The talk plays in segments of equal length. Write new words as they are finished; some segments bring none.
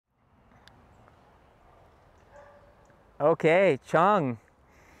Okay, Chung,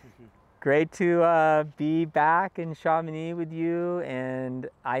 great to be back in Chamonix with you. And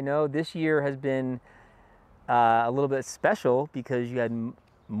I know this year has been a little bit special because you had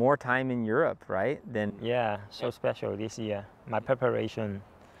more time in Europe, right? Yeah, so special this year. My preparation.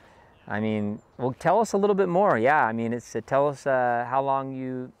 I mean, well, tell us a little bit more. Yeah, I mean, tell us how long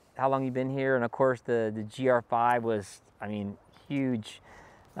you've been here, and of course the GR5 was, I mean, huge.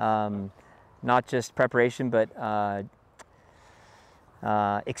 Not just preparation, but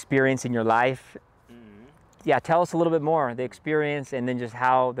experience in your life. Yeah, tell us a little bit more the experience, and then just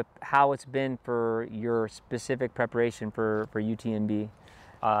how it's been for your specific preparation for UTMB.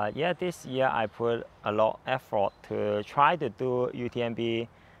 Yeah, this year I put a lot of effort to try to do UTMB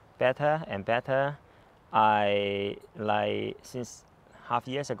better and better. Since half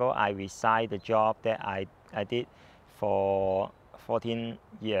years ago I resigned the job that I did for 14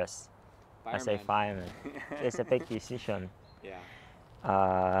 years as a fireman. It's a big decision. Yeah.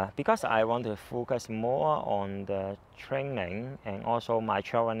 Because I want to focus more on the training and also my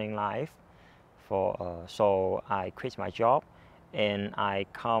traveling life. So I quit my job and I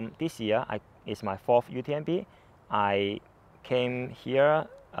come this year. It's my fourth UTMB. I came here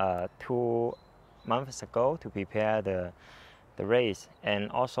 2 months ago to prepare the race,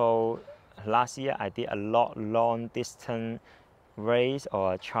 and also last year I did a lot long distance race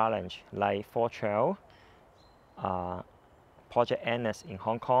or challenge like 4 trail. Project NS in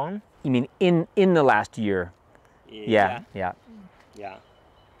Hong Kong. You mean in the last year? Yeah.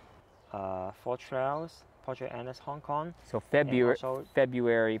 4 trails, Project NS Hong Kong. So February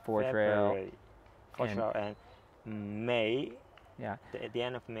 4 trail. 4 trail and May. Yeah. At the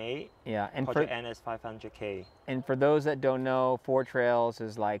end of May. Yeah. And Project NS 500K. And for those that don't know, 4 trails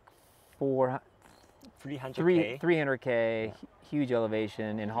is like 300K. 300K, Yeah. huge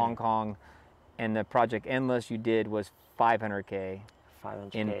elevation in Hong Kong. And the Project Endless you did was 500K.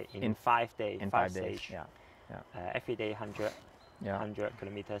 500K in 5 days. In 5 days. Yeah. Every day 100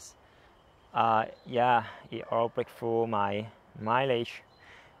 kilometers. Yeah, it all break through my mileage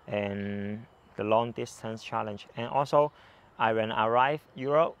and the long distance challenge. And also, when I arrived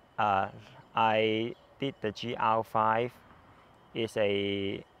Europe, I did the GR5. It's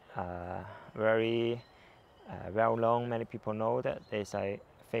a very well known. Many people know that it's a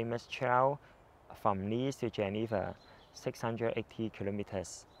famous trail from Nice to Geneva, 680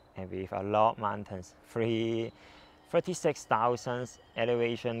 kilometers, and with a lot of mountains, 36,000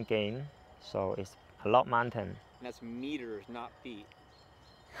 elevation gain. So it's a lot mountain. And that's meters, not feet.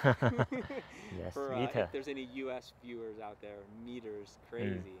 Yes, For, meter. if there's any U.S. viewers out there, meters,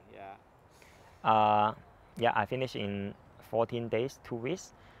 crazy. Yeah. Yeah, I finished in 14 days, 2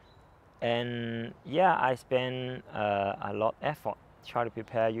 weeks. And yeah, I spent a lot of effort try to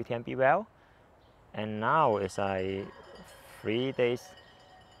prepare UTMB well. And now it's 3 days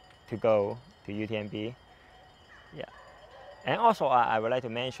to go to UTMB. Yeah. And also I would like to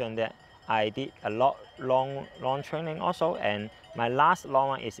mention that I did a lot long training also, and my last long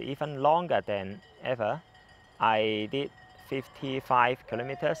one is even longer than ever. I did 55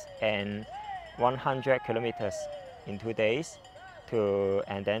 kilometers and 100 kilometers in 2 days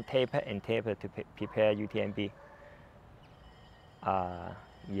and then taper to prepare UTMB.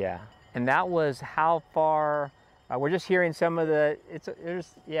 Yeah. And that was how far? We're just hearing some of the.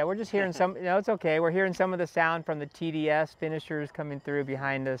 We're just hearing some. No, it's okay. We're hearing some of the sound from the TDS finishers coming through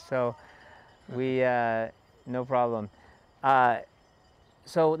behind us. So we no problem.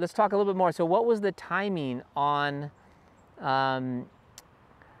 So let's talk a little bit more. So what was the timing on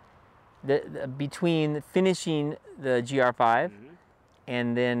between finishing the GR5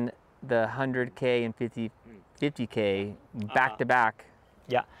 and then the 100K and 50K back to back?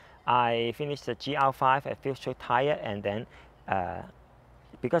 Yeah, I finished the GR5. I feel so tired, and then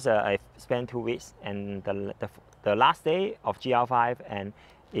because I spent 2 weeks, and the last day of GR5, and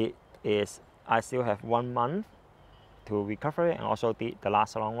I still have 1 month to recover, and also did the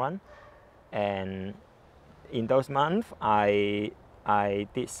last long run. And in those months, I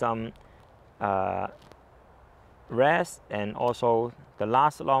did some rest, and also the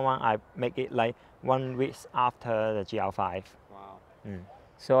last long one I make it like 1 week after the GR5. Wow. Mm.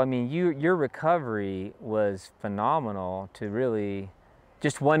 So I mean, your recovery was phenomenal to really,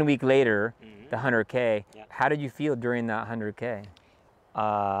 just 1 week later, the 100K. Yeah. How did you feel during that 100K?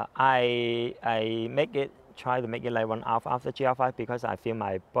 I try to make it like 1 hour after GR5 because I feel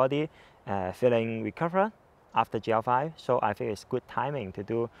my body feeling recovered after GR5. So I think it's good timing to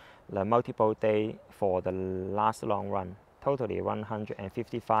do the multiple day for the last long run. Totally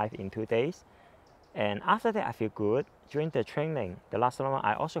 155 in 2 days. And after that, I feel good. During the training, the last long run,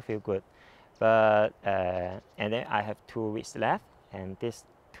 I also feel good. But and then I have 2 weeks left, and this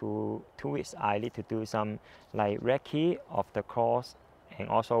two weeks I need to do some like recce of the course, and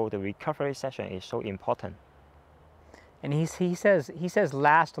also the recovery session is so important. And he says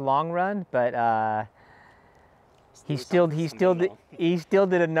last long run, but he still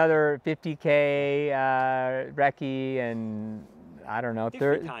did another 50K recce, and I don't know,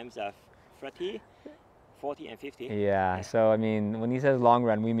 different times of 30, 40, and 50. Yeah, so I mean, when he says long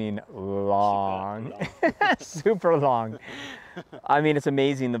run, we mean long, super long. I mean, it's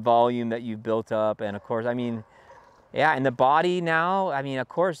amazing the volume that you've built up, and of course, I mean, yeah, and the body now. I mean, of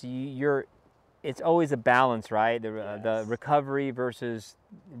course, it's always a balance, right? The recovery versus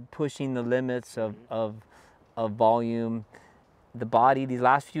pushing the limits of volume. The body these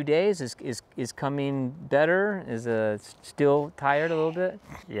last few days is coming better. Is still tired a little bit?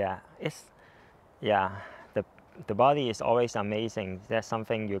 Yeah, the body is always amazing. That's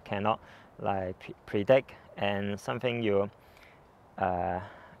something you cannot like predict, and something you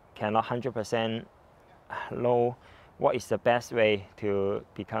cannot 100% know what is the best way to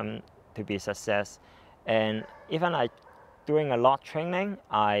be success. And even I doing a lot training,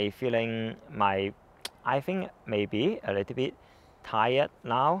 I think maybe a little bit tired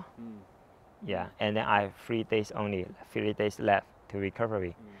now. Yeah, and then I have 3 days left to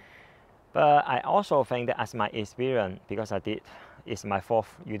recovery. But I also think that as my experience, because it's my 4th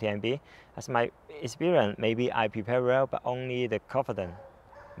UTMB, as my experience, maybe I prepare well, but only the confidence.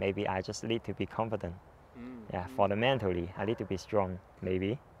 Maybe I just need to be confident. Yeah, for the mentally, I need to be strong,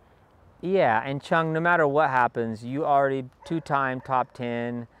 maybe. Yeah, and Chung, no matter what happens, you already 2-time top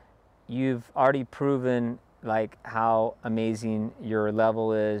 10. You've already proven like how amazing your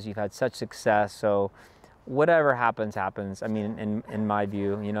level is. You've had such success, so whatever happens, happens. I mean, in my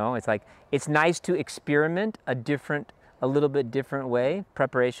view, you know, it's like, it's nice to experiment a little bit different way,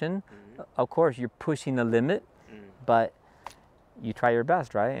 preparation. Of course, you're pushing the limit, but you try your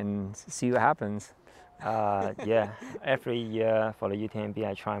best, right? And see what happens. Yeah, every year for the UTMB,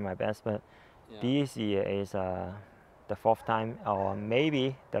 I try my best, but this year is the 4th time, or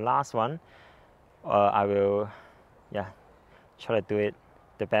maybe the last one. I will, try to do it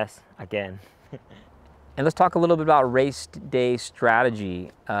the best again. And let's talk a little bit about race day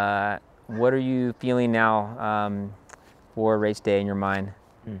strategy. What are you feeling now for race day in your mind?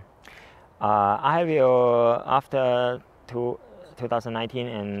 I will, after 2019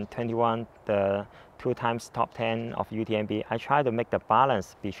 and 21, the 2 times top 10 of UTMB, I try to make the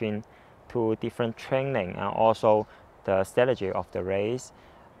balance between 2 different training and also the strategy of the race.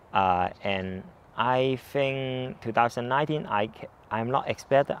 And I think 2019, I'm not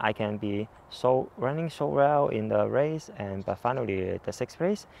expected I can be running so well in the race, but finally the 6th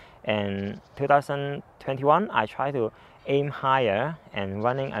race. And 2021, I try to aim higher and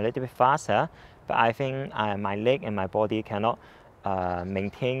running a little bit faster, but I think my leg and my body cannot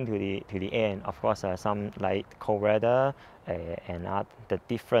maintain to the end. Of course, some like cold weather and the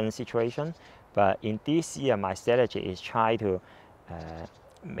different situation. But in this year, my strategy is try to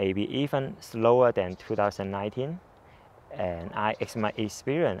maybe even slower than 2019. And my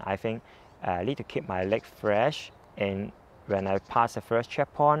experience, I think I need to keep my leg fresh. And when I pass the first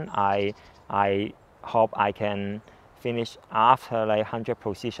checkpoint, I hope I can finish after like 100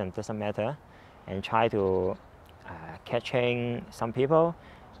 position, doesn't matter, and try to catching some people.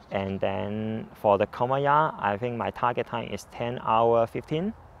 And then for the Komaya, I think my target time is 10 hours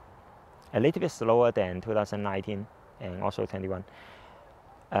 15, a little bit slower than 2019 and also 21.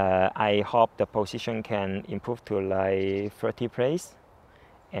 I hope the position can improve to like 30 place.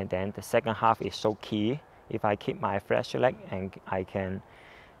 And then the second half is so key. If I keep my fresh leg and I can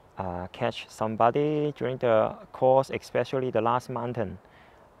catch somebody during the course, especially the last mountain.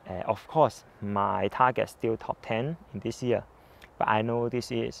 Of course, my target is still top 10 in this year. But I know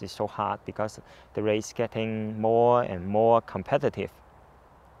this year is so hard because the race is getting more and more competitive.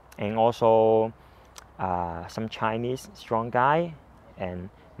 And also some Chinese strong guy and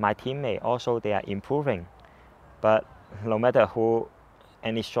my teammate also, they are improving. But no matter who,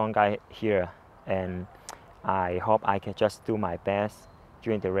 any strong guy here, and I hope I can just do my best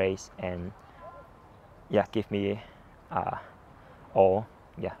during the race and give me all.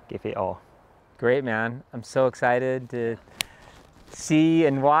 Give it all. Great, man. I'm so excited to see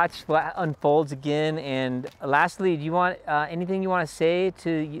and watch what unfolds again. And lastly, do you want anything you want to say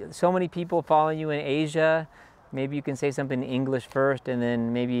to so many people following you in Asia? Maybe you can say something in English first, and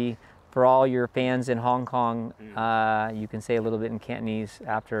then maybe for all your fans in Hong Kong, you can say a little bit in Cantonese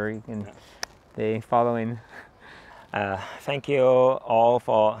after you can they following. Thank you all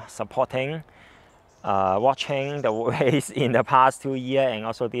for supporting, watching the race in the past 2 years and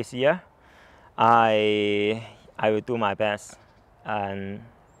also this year. I will do my best, and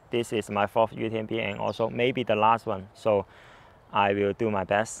this is my 4th UTMB and also maybe the last one, so I will do my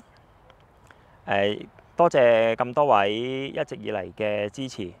best. 多謝咁多位一直以嚟嘅支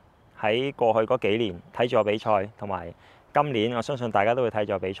持，喺過去嗰幾年睇住我比賽，同埋今年我相信大家都會睇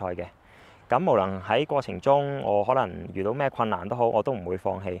住我比賽嘅。咁無論喺過程中我可能遇到咩困難都好，我都唔會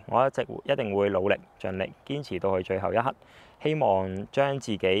放棄，我一定會努力盡力堅持到去最後一刻，希望將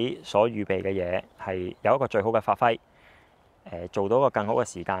自己所預備嘅嘢係有一個最好嘅發揮，做到一個更好嘅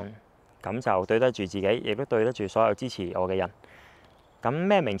時間，咁就對得住自己，亦都對得住所有支持我嘅人。咁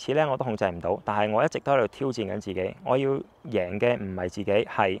咩名次呢？我都控制唔到，但係我一直都喺度挑戰緊自己。我要贏嘅唔係自己，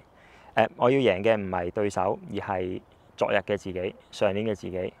係我要贏嘅唔係對手，而係昨日嘅自己、上年嘅自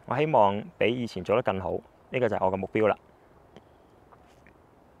己。我希望比以前做得更好，呢個就係我嘅目標啦。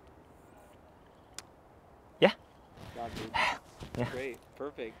Yeah. Great,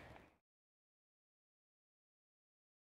 perfect.